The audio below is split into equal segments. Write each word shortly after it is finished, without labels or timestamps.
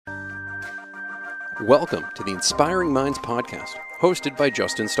Welcome to the Inspiring Minds podcast, hosted by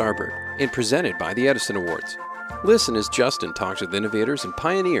Justin Starbird and presented by the Edison Awards. Listen as Justin talks with innovators and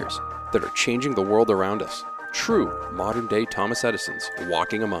pioneers that are changing the world around us. True modern-day Thomas Edisons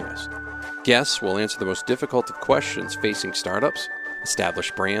walking among us. Guests will answer the most difficult of questions facing startups,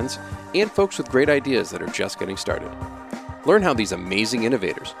 established brands, and folks with great ideas that are just getting started. Learn how these amazing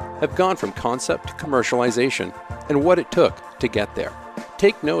innovators have gone from concept to commercialization and what it took to get there.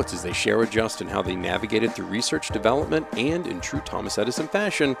 Take notes as they share with Justin how they navigated through research development and, in true Thomas Edison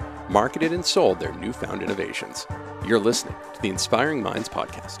fashion, marketed and sold their newfound innovations. You're listening to the Inspiring Minds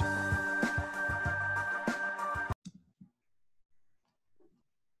podcast.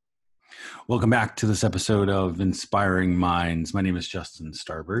 Welcome back to this episode of Inspiring Minds. My name is Justin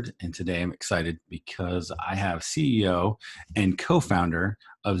Starbird, and today I'm excited because I have CEO and co-founder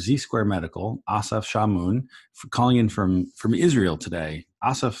of Zsquare Medical, Asaf Shahmoon, calling in from Israel today.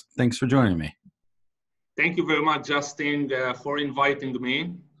 Asaf, thanks for joining me. Thank you very much, Justin, for inviting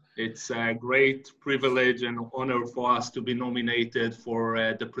me. It's a great privilege and honor for us to be nominated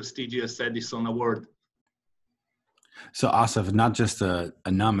for the prestigious Edison Award. So Asaf, not just a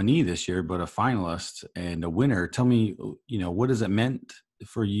nominee this year, but a finalist and a winner. Tell me, what has it meant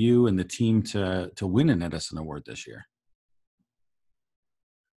for you and the team to win an Edison Award this year?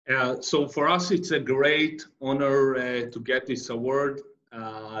 So for us, it's a great honor to get this award.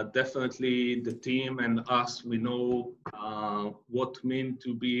 Definitely the team and us, we know what it means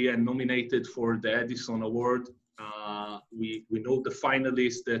to be nominated for the Edison Award. We know the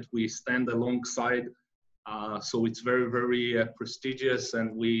finalists that we stand alongside. So it's very, very prestigious,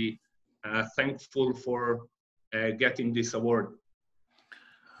 and we are thankful for getting this award.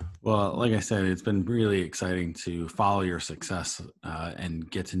 Well, like I said, it's been really exciting to follow your success and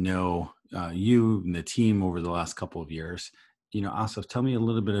get to know you and the team over the last couple of years. Asaf, tell me a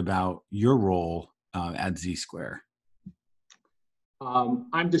little bit about your role at Zsquare.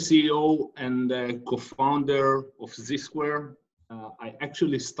 I'm the CEO and co-founder of Zsquare. I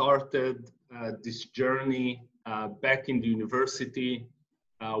actually started this journey back in the university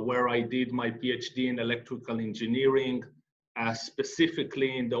where I did my PhD in electrical engineering,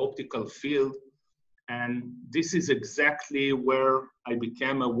 specifically in the optical field. And this is exactly where I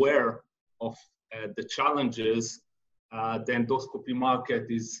became aware of the challenges the endoscopy market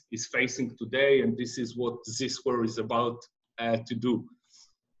is facing today. And this is what Zsquare is about to do.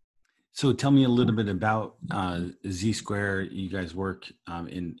 So tell me a little bit about Zsquare. You guys work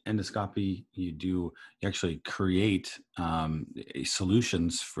in endoscopy. You actually create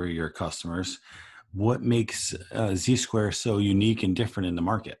solutions for your customers. What makes Zsquare so unique and different in the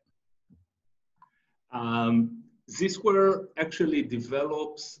market? Zsquare actually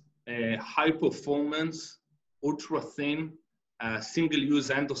develops a high performance, ultra thin, single-use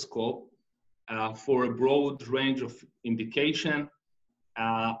endoscope for a broad range of indication.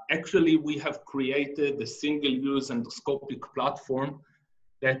 Actually, we have created a single-use endoscopic platform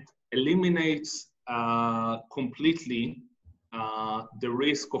that eliminates completely the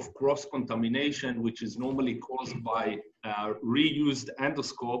risk of cross-contamination, which is normally caused by reused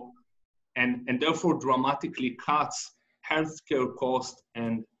endoscope, and therefore dramatically cuts healthcare costs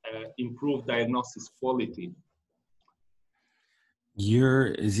and improve diagnosis quality.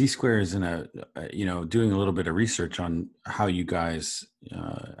 Your Zsquare is doing a little bit of research on how you guys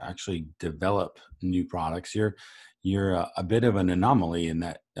actually develop new products. You're a bit of an anomaly in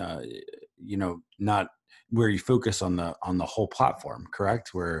that not where you focus on the whole platform,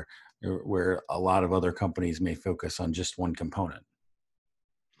 correct? Where a lot of other companies may focus on just one component.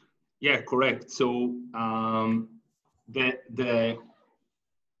 Yeah, correct. So the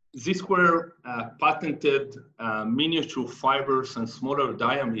Zsquare patented miniature fibers and smaller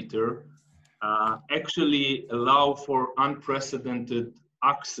diameter actually allow for unprecedented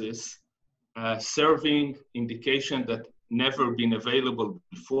access, serving indication that never been available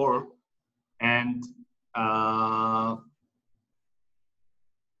before. And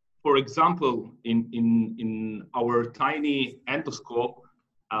for example, in our tiny endoscope,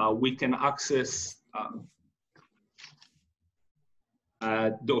 we can access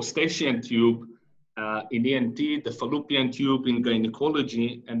the Eustachian tube in ENT, the Fallopian tube in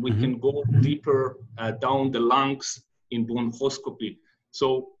gynecology, and we can go deeper down the lungs in bronchoscopy.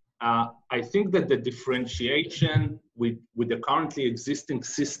 So I think that the differentiation with the currently existing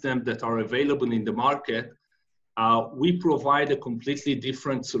system that are available in the market, we provide a completely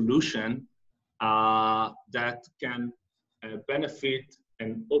different solution that can benefit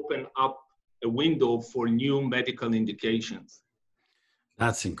and open up a window for new medical indications.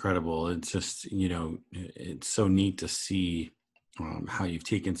 That's incredible. It's just, it's so neat to see how you've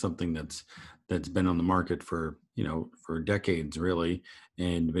taken something that's been on the market for, for decades really,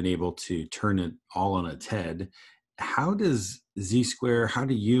 and been able to turn it all on its head. How does Zsquare, how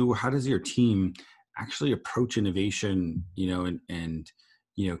does your team actually approach innovation, and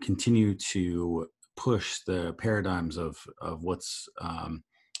continue to push the paradigms of what's,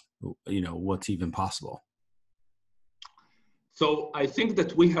 what's even possible? So I think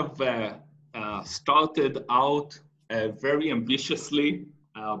that we have started out very ambitiously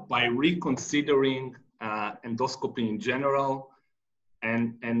by reconsidering endoscopy in general.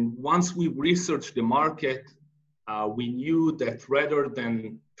 And once we researched the market, we knew that rather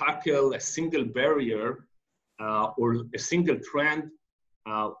than tackle a single barrier or a single trend,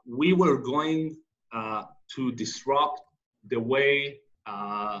 we were going to disrupt the way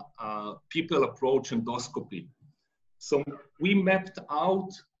people approach endoscopy. So we mapped out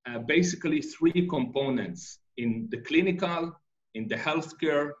basically three components in the clinical, in the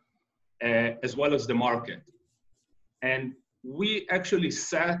healthcare, as well as the market. And we actually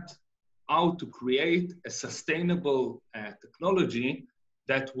set out to create a sustainable technology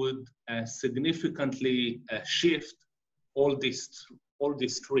that would significantly shift all these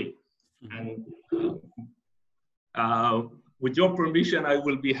three. Mm-hmm. And with your permission, I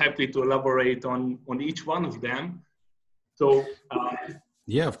will be happy to elaborate on each one of them. So,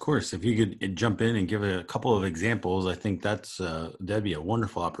 yeah, of course. If you could jump in and give a couple of examples, I think that'd be a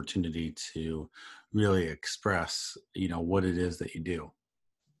wonderful opportunity to really express, what it is that you do.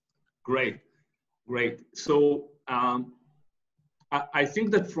 Great. So I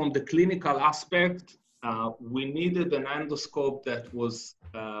think that from the clinical aspect, we needed an endoscope that was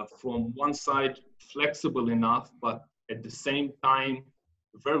from one side flexible enough, but at the same time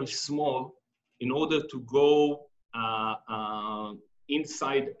very small, in order to go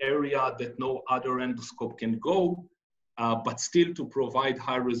inside area that no other endoscope can go, but still to provide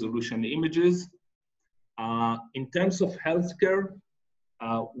high resolution images. In terms of healthcare,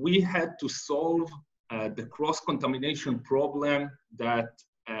 we had to solve the cross-contamination problem that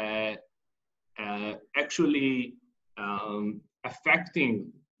actually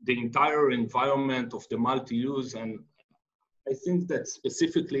affecting the entire environment of the multi-use. And I think that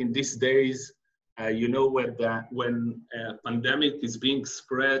specifically in these days, when a pandemic is being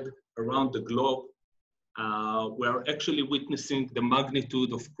spread around the globe, we're actually witnessing the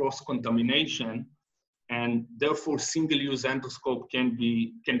magnitude of cross-contamination, and therefore single-use endoscope can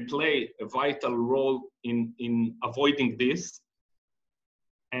play a vital role in avoiding this.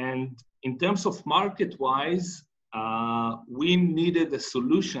 And in terms of market-wise, we needed a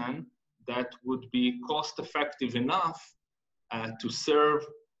solution that would be cost-effective enough to serve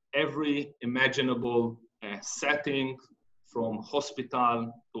every imaginable setting, from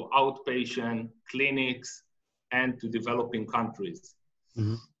hospital to outpatient clinics and to developing countries.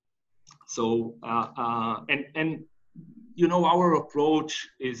 Mm-hmm. So, our approach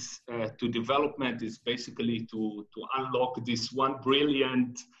is to development is basically to unlock this one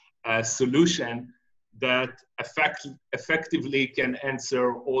brilliant solution that effectively can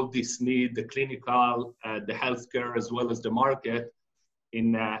answer all this need, the clinical, the healthcare, as well as the market,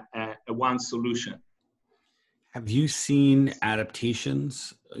 in one solution. Have you seen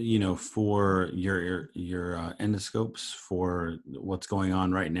adaptations, for your endoscopes for what's going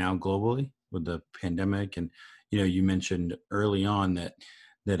on right now globally with the pandemic? And, you mentioned early on that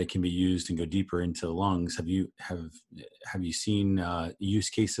it can be used and go deeper into the lungs. Have you seen use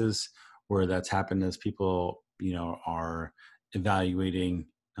cases where that's happened as people, are evaluating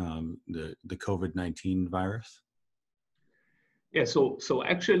the COVID-19 virus? Yeah, so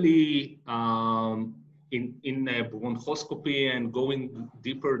actually, in bronchoscopy and going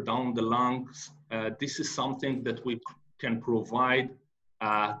deeper down the lungs, this is something that we can provide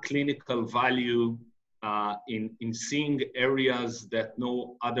clinical value in seeing areas that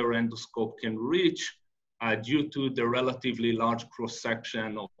no other endoscope can reach due to the relatively large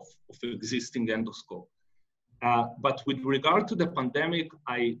cross-section of existing endoscope. But with regard to the pandemic,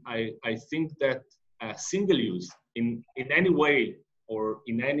 I think that single use in any way or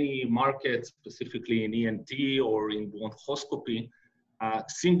in any market, specifically in ENT or in bronchoscopy,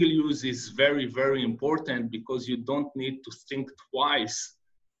 single use is very, very important, because you don't need to think twice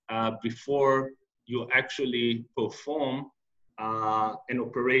before you actually perform an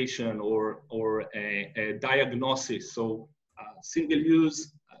operation or a diagnosis. So single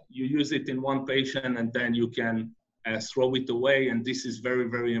use, you use it in one patient and then you can throw it away. And this is very,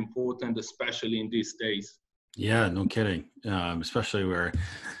 very important, especially in these days. Yeah, no kidding. Especially where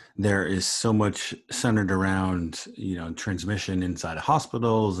there is so much centered around, transmission inside of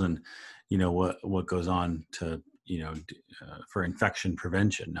hospitals and, what goes on to, for infection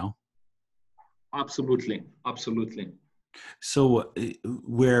prevention. No. Absolutely, absolutely. So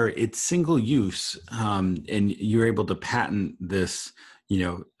where it's single use, and you're able to patent this,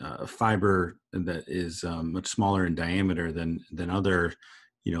 fiber that is much smaller in diameter than other,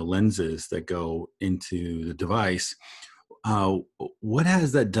 lenses that go into the device. What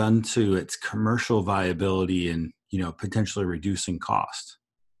has that done to its commercial viability and, potentially reducing cost?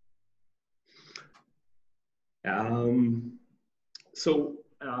 So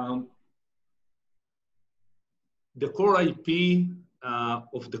the core IP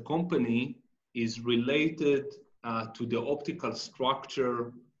of the company is related to the optical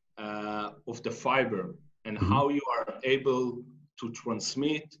structure of the fiber and how you are able to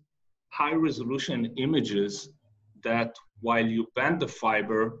transmit high resolution images that while you bend the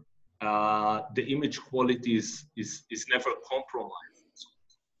fiber, the image quality is never compromised. So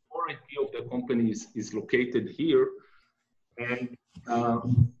the core IP of the company is located here, and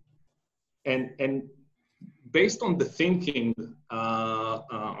based on the thinking,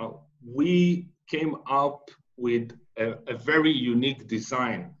 we came up with a very unique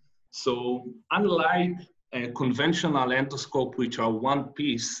design. So unlike a conventional endoscope, which are one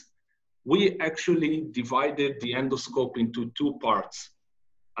piece, we actually divided the endoscope into two parts.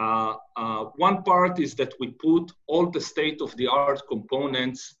 One part is that we put all the state-of-the-art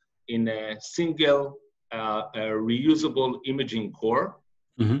components in a single reusable imaging core,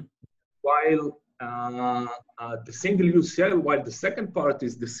 while the single-use shell, while the second part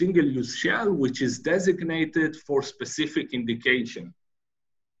is the single-use shell, which is designated for specific indication.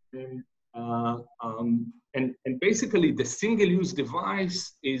 And basically, the single-use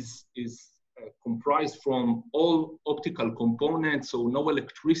device is comprised from all optical components, so no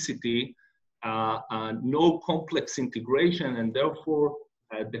electricity, no complex integration, and therefore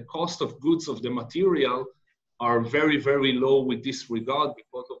the cost of goods of the material are very, very low with this regard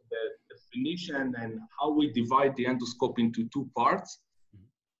because of the definition and how we divide the endoscope into two parts.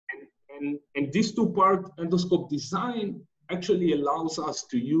 And this two-part endoscope design actually allows us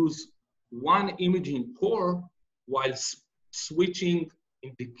to use one imaging core while switching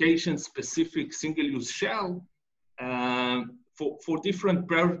indication-specific single-use shell for different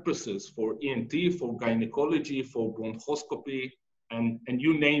purposes, for ENT, for gynecology, for bronchoscopy, and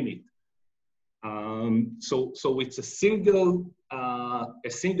you name it. So it's a single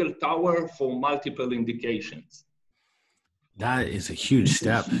tower for multiple indications. That is a huge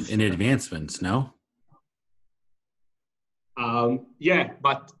step in advancements, no? Yeah,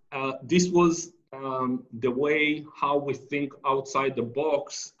 but this was the way how we think outside the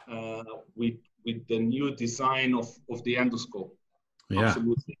box with the new design of the endoscope. Yeah,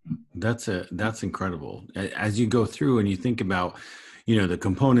 absolutely. That's incredible. As you go through and you think about, the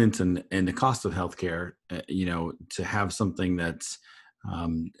components and the cost of healthcare, to have something that's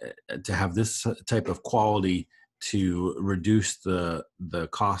to have this type of quality to reduce the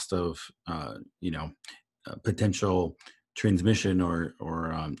cost of potential transmission or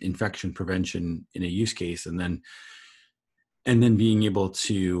infection prevention in a use case, and then being able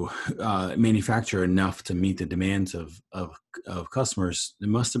to manufacture enough to meet the demands of customers. It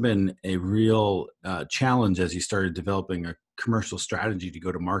must have been a real challenge as you started developing a commercial strategy to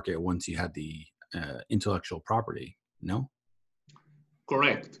go to market once you had the intellectual property, no?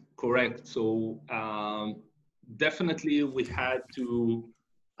 Correct. So definitely we had to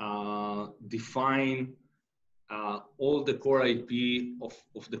define all the core IP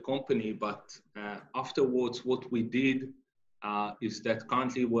of the company, but afterwards what we did is that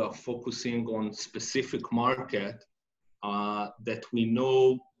currently we are focusing on specific market that we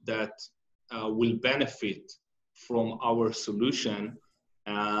know that will benefit from our solution,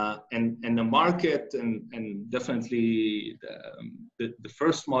 and the market, and definitely the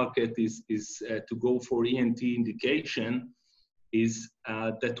first market is to go for ENT indication, is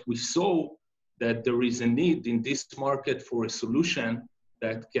that we saw that there is a need in this market for a solution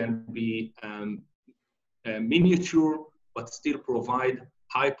that can be miniature but still provide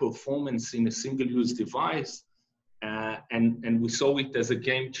high performance in a single-use device. And we saw it as a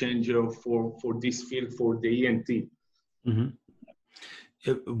game changer for this field, for the ENT. Mm-hmm.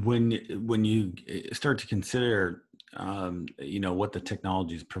 When you start to consider, what the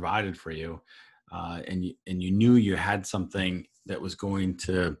technology has provided for you, and you knew you had something that was going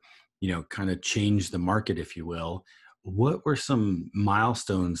to, kind of change the market, if you will, what were some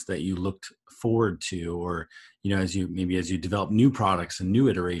milestones that you looked forward to, or, as you develop new products and new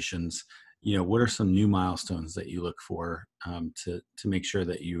iterations, what are some new milestones that you look for to make sure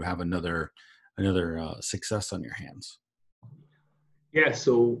that you have another success on your hands? Yeah,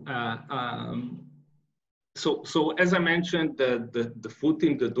 so So as I mentioned, the foot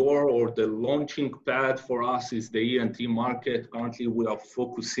in the door or the launching pad for us is the ENT market. Currently, we are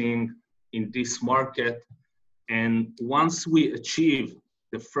focusing in this market. And once we achieve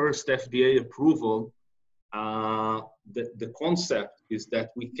the first FDA approval, the concept is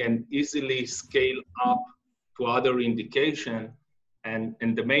that we can easily scale up to other indication. And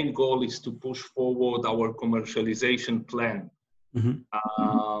the main goal is to push forward our commercialization plan.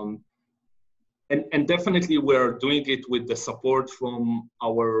 Mm-hmm. And definitely we're doing it with the support from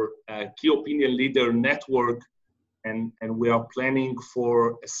our key opinion leader network. And we are planning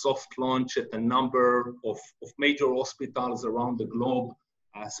for a soft launch at a number of major hospitals around the globe,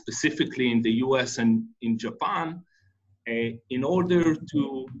 specifically in the US and in Japan, in order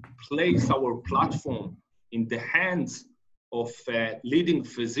to place our platform in the hands of leading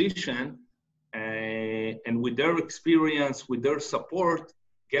physician, and with their experience, with their support,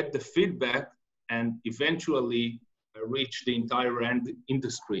 get the feedback and eventually reach the entire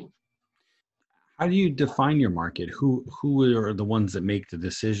industry. How do you define your market? Who are the ones that make the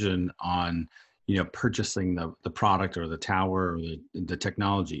decision on, purchasing the product or the tower or the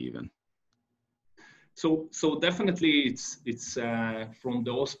technology even? So definitely it's from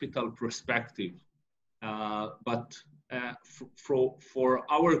the hospital perspective, but for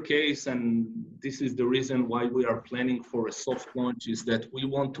our case, and this is the reason why we are planning for a soft launch, is that we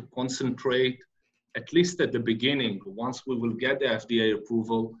want to concentrate, at least at the beginning, once we will get the FDA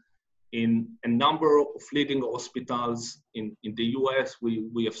approval, in a number of leading hospitals in the US.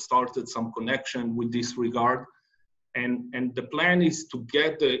 We have started some connection with this regard. And the plan is to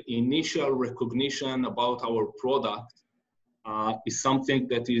get the initial recognition about our product is something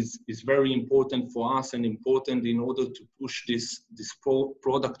that is very important for us and important in order to push this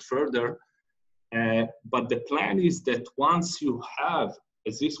product further. But the plan is that once you have a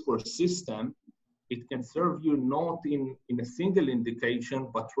Zsquare system, it can serve you not in a single indication,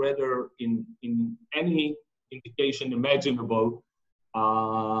 but rather in any indication imaginable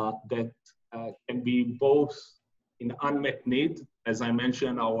that can be both in unmet need. As I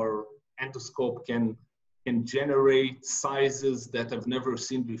mentioned, our endoscope can generate sizes that I've never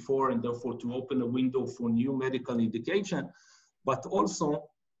seen before, and therefore to open a window for new medical indication, but also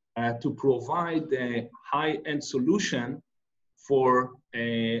to provide a high-end solution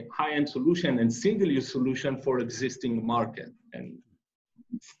and single-use solution for existing market. And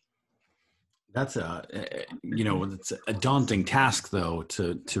that's it's a daunting task though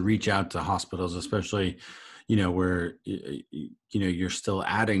to reach out to hospitals, especially where you're still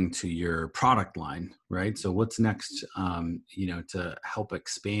adding to your product line, right? So what's next to help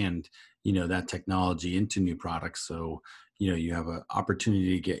expand that technology into new products, so you have an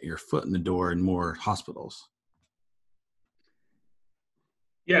opportunity to get your foot in the door in more hospitals?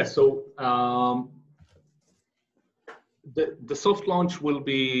 Yeah, so the soft launch will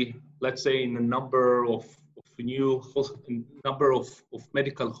be, let's say, in a number of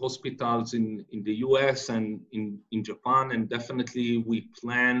medical hospitals in the US and in Japan, and definitely we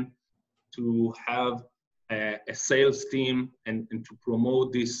plan to have a sales team and to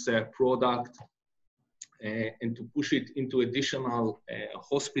promote this product and to push it into additional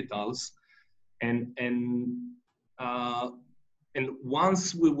hospitals. And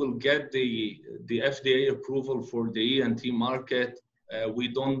once we will get the FDA approval for the ENT market, we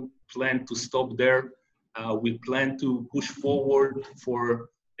don't plan to stop there. We plan to push forward for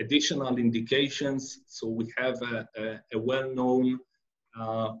additional indications. So we have a well-known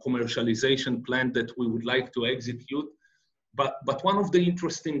commercialization plan that we would like to execute. But one of the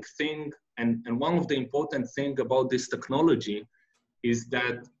interesting thing and one of the important thing about this technology is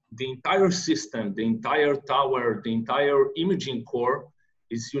that the entire system, the entire tower, the entire imaging core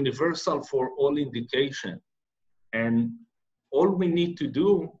is universal for all indication. And all we need to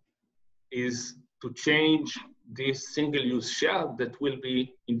do is to change this single-use shell that will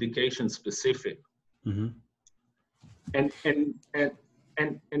be indication specific. Mm-hmm.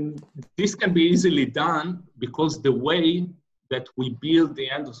 And this can be easily done because the way that we build the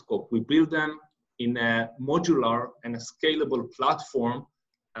endoscope, we build them in a modular and a scalable platform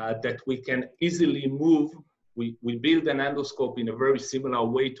that we can easily move. We build an endoscope in a very similar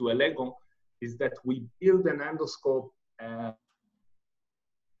way to a Lego, is that we build an endoscope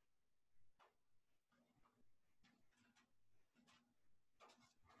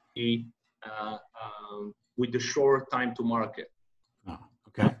with the short time to market. Oh,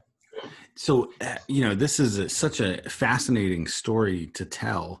 okay. So, this is such a fascinating story to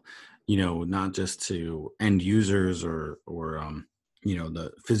tell, not just to end users or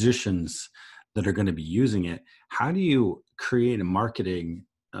the physicians that are going to be using it. How do you create a marketing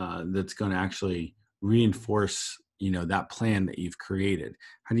that's going to actually reinforce, that plan that you've created?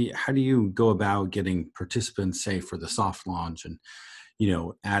 How do you go about getting participants, say, for the soft launch and,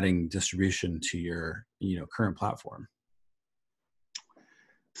 adding distribution to your, current platform?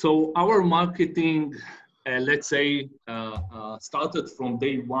 So our marketing, let's say, started from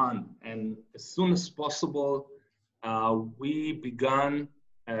day one, and as soon as possible, we began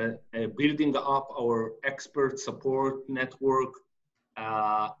building up our expert support network,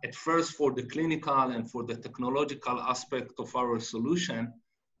 at first for the clinical and for the technological aspect of our solution.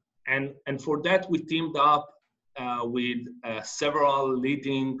 And for that, we teamed up with several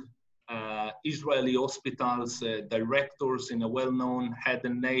leading Israeli hospitals, directors in a well-known head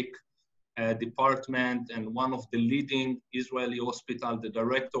and neck department, and one of the leading Israeli hospital, the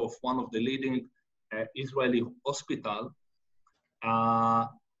director of one of the leading Israeli hospital.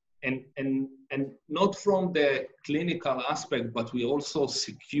 And not from the clinical aspect, but we also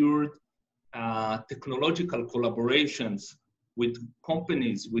secured technological collaborations with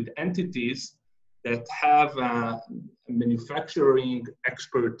companies, with entities that have manufacturing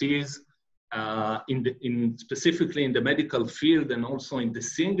expertise specifically in the medical field and also in the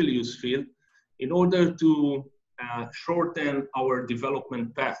single-use field, in order to shorten our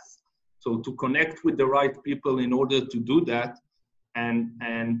development path. So to connect with the right people in order to do that,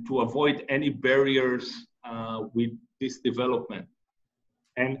 and to avoid any barriers with this development.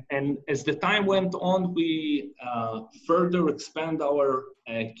 And as the time went on, we further expand our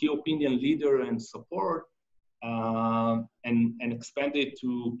key opinion leader and support, and expanded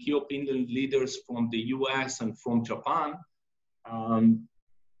to key opinion leaders from the US and from Japan,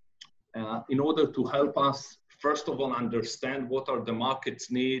 in order to help us, first of all, understand what are the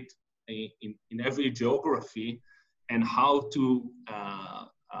market's need in every geography, and how to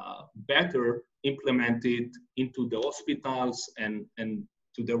better implement it into the hospitals and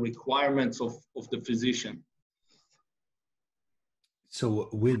to the requirements of the physician. So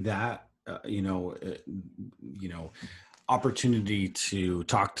with that, opportunity to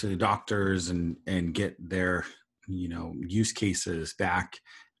talk to doctors and get their, use cases back.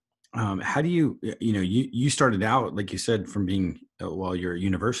 How do you started out, like you said, from being, while you're at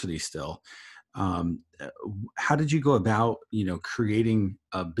university still. How did you go about, creating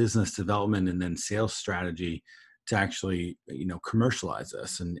a business development and then sales strategy to actually, commercialize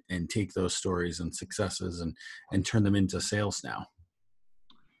this and take those stories and successes and turn them into sales now?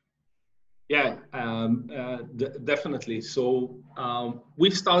 Yeah, definitely. So we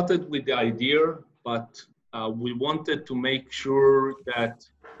started with the idea, but we wanted to make sure that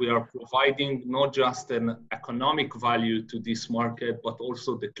we are providing not just an economic value to this market, but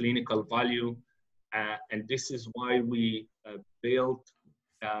also the clinical value. And this is why we built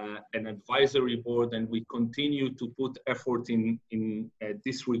an advisory board, and we continue to put effort in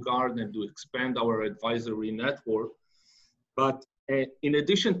this regard and to expand our advisory network. But in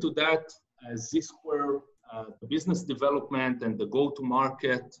addition to that, Zsquare, the business development and the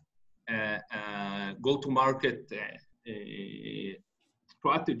go-to-market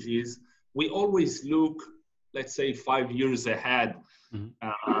strategies, we always look, let's say, 5 years ahead.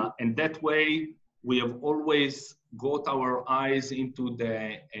 Mm-hmm. And that way, we have always got our eyes into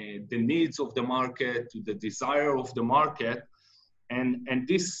the needs of the market, to the desire of the market. And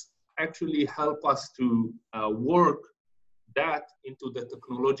this actually help us to work that into the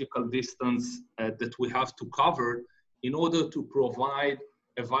technological distance that we have to cover in order to provide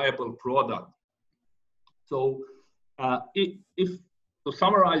a viable product. So if to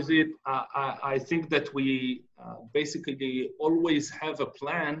summarize it, I think that we basically always have a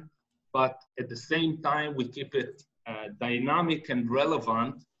plan, but at the same time, we keep it dynamic and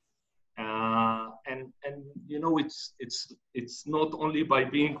relevant. And it's not only by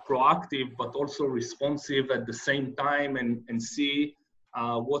being proactive, but also responsive at the same time, and see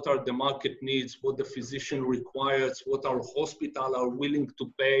what are the market needs, what the physician requires, what our hospital are willing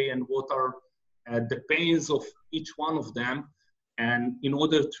to pay, and what are the pains of each one of them. And in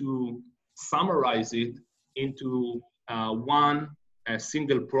order to summarize it into one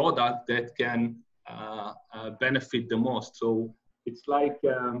single product that can benefit the most. So it's like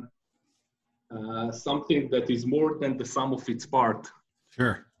something that is more than the sum of its part.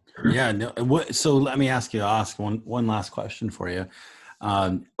 Sure. Yeah. No. So let me ask one last question for you.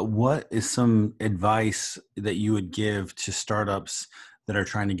 What is some advice that you would give to startups that are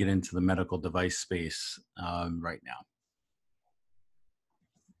trying to get into the medical device space right now?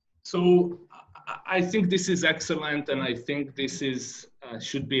 So I think this is excellent, and I think this is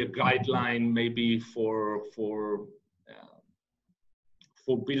should be a guideline maybe for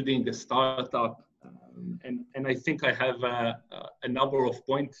building a startup. And I think I have a number of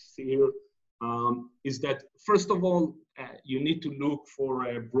points here. is that, first of all, you need to look for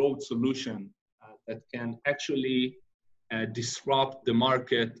a broad solution that can actually disrupt the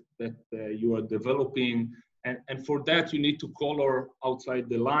market that you are developing. And for that, you need to color outside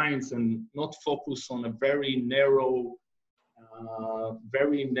the lines and not focus on a very narrow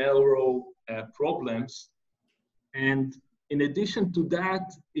problems. And in addition to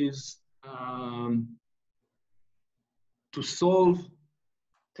that is to solve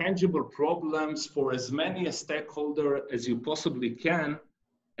tangible problems for as many a stakeholder as you possibly can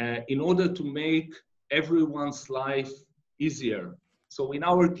in order to make everyone's life easier. So in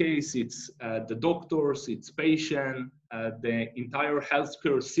our case, it's the doctors, it's patient, the entire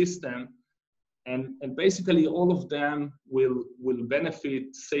healthcare system, and basically all of them will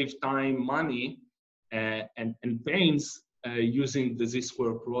benefit, save time, money, and pains using the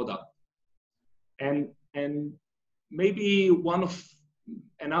Zsquare product. And maybe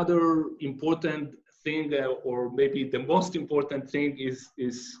another important thing, or maybe the most important thing, is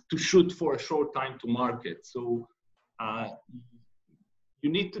to shoot for a short time to market. So you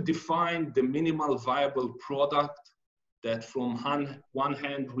need to define the minimal viable product that from one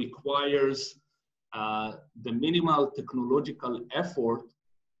hand requires the minimal technological effort,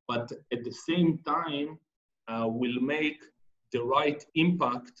 but at the same time will make the right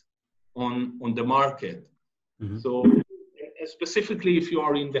impact on the market. Mm-hmm. So specifically, if you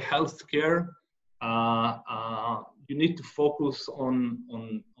are in the healthcare, you need to focus on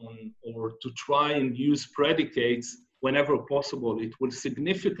or to try and use predicates whenever possible. It will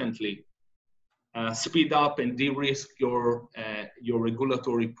significantly speed up and de-risk your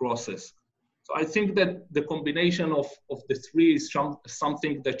regulatory process. So I think that the combination of the three is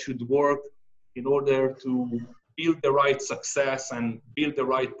something that should work in order to build the right success and build the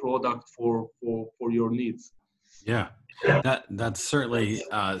right product for your needs. Yeah, that's certainly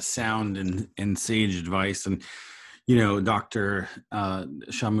sound and sage advice. And Dr.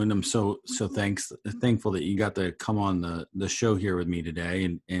 Shahmoon, I'm so thankful that you got to come on the show here with me today,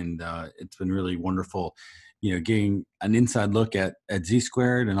 and it's been really wonderful, getting an inside look at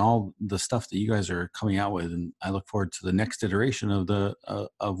Zsquared and all the stuff that you guys are coming out with. And I look forward to the next iteration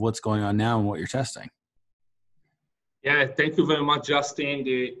of what's going on now and what you're testing. Yeah, thank you very much, Justin.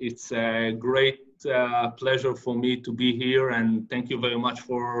 It's a great pleasure for me to be here, and thank you very much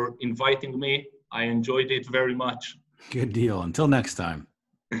for inviting me. I enjoyed it very much. Good deal. Until next time.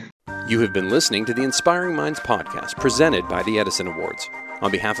 You have been listening to the Inspiring Minds podcast presented by the Edison Awards.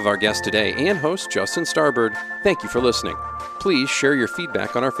 On behalf of our guest today and host Justin Starbird, thank you for listening. Please share your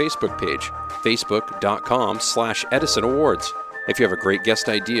feedback on our Facebook page, facebook.com/Edison Awards. If you have a great guest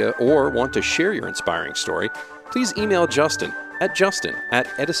idea or want to share your inspiring story, please email Justin at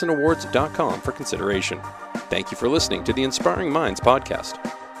edisonawards.com for consideration. Thank you for listening to the Inspiring Minds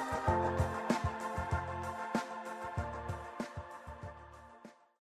podcast.